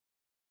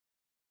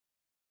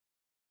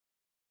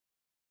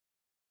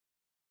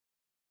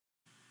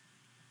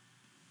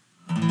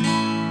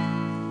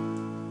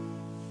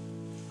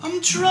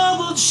and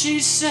troubled, she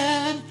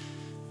said,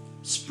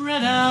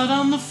 spread out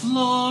on the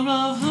floor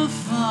of her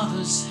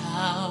father's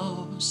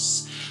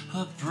house.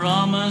 Her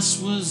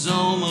promise was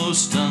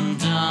almost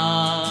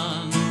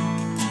undone.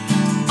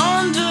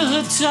 Under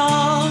her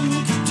tongue,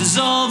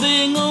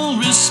 dissolving all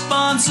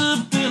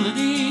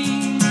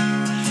responsibility,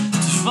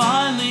 to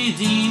finally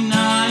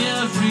deny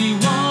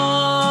everyone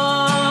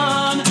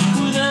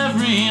with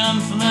every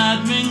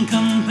unflattering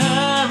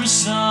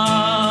comparison.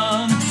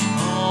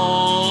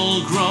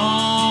 All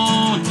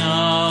grown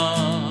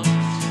up,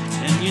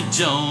 and you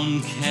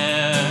don't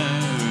care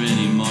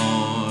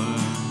anymore,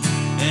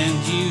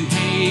 and you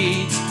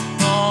hate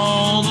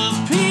all the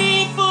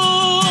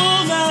people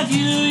that you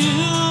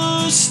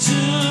used to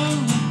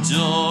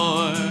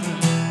adore,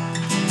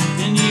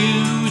 and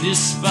you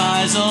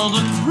despise all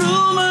the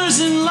rumors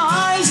and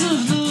lies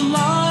of the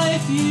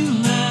life you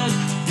led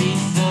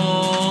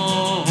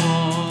before.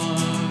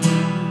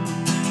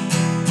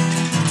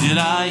 Did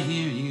I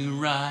hear you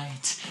right?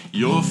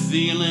 You're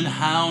feeling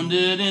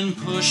hounded and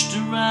pushed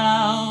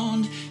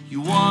around.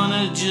 You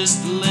wanna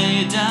just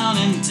lay down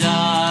and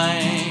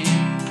die.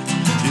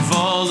 If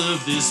all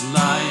of this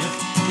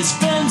life has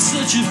been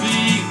such a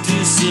big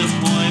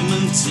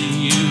disappointment to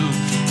you,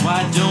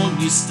 why don't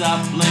you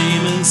stop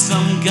blaming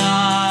some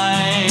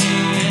guy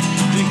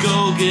and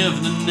go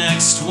give the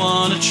next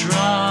one a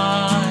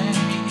try?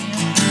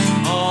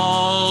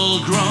 All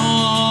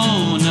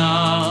grown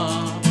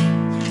up,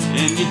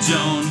 and you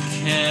don't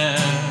care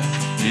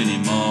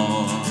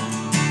anymore,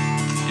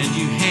 and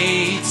you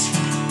hate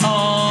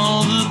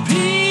all the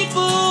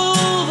people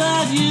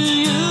that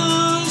you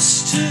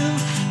used to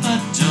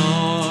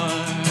adore,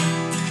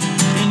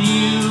 and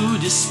you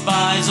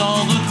despise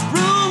all the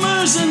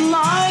rumors and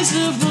lies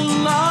of the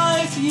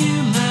life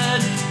you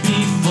led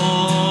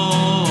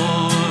before.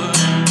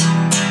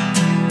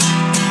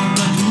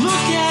 But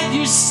look at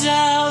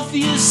yourself,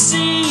 you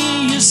see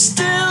you're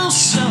still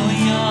so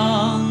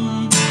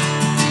young.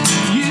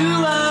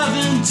 You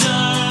haven't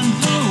turned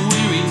the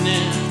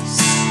weariness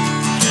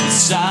that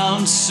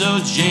sounds so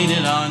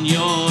jaded on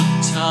your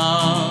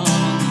tongue.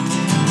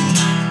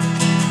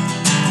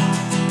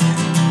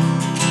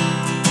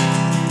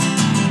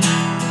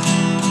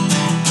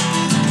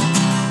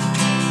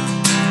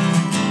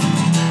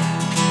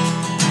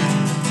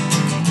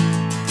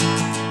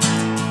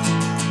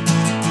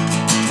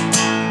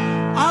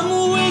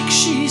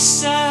 She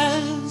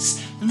says,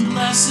 and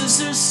blesses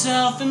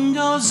herself and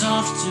goes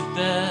off to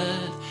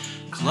bed,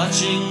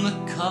 clutching the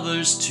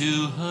covers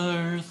to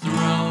her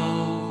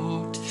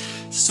throat.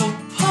 So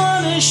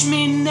punish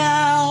me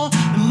now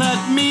and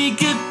let me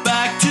get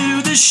back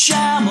to the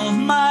sham of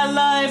my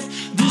life.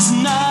 This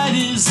night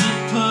is the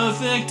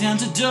perfect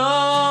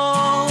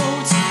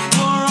antidote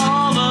for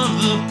all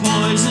of the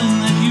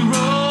poison that you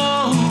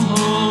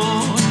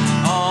wrote.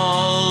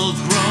 All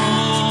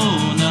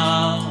grown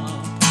up,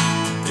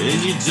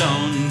 and you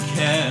don't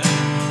care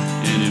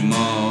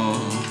anymore,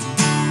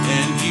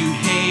 and you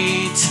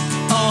hate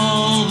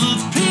all the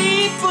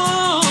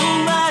people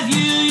that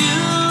you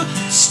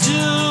used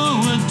to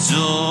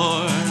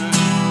adore,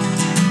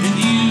 and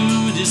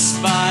you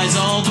despise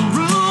all the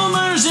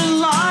rumors and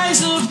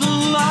lies of the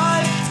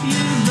life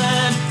you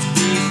led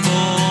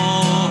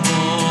before.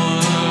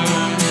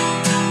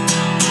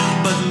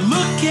 But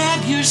look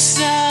at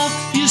yourself,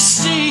 you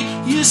see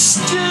you're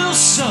still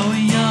so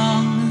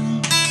young.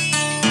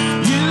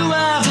 You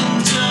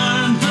haven't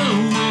turned the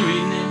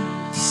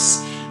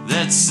weariness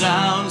that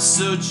sounds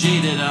so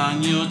jaded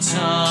on your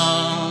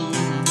tongue.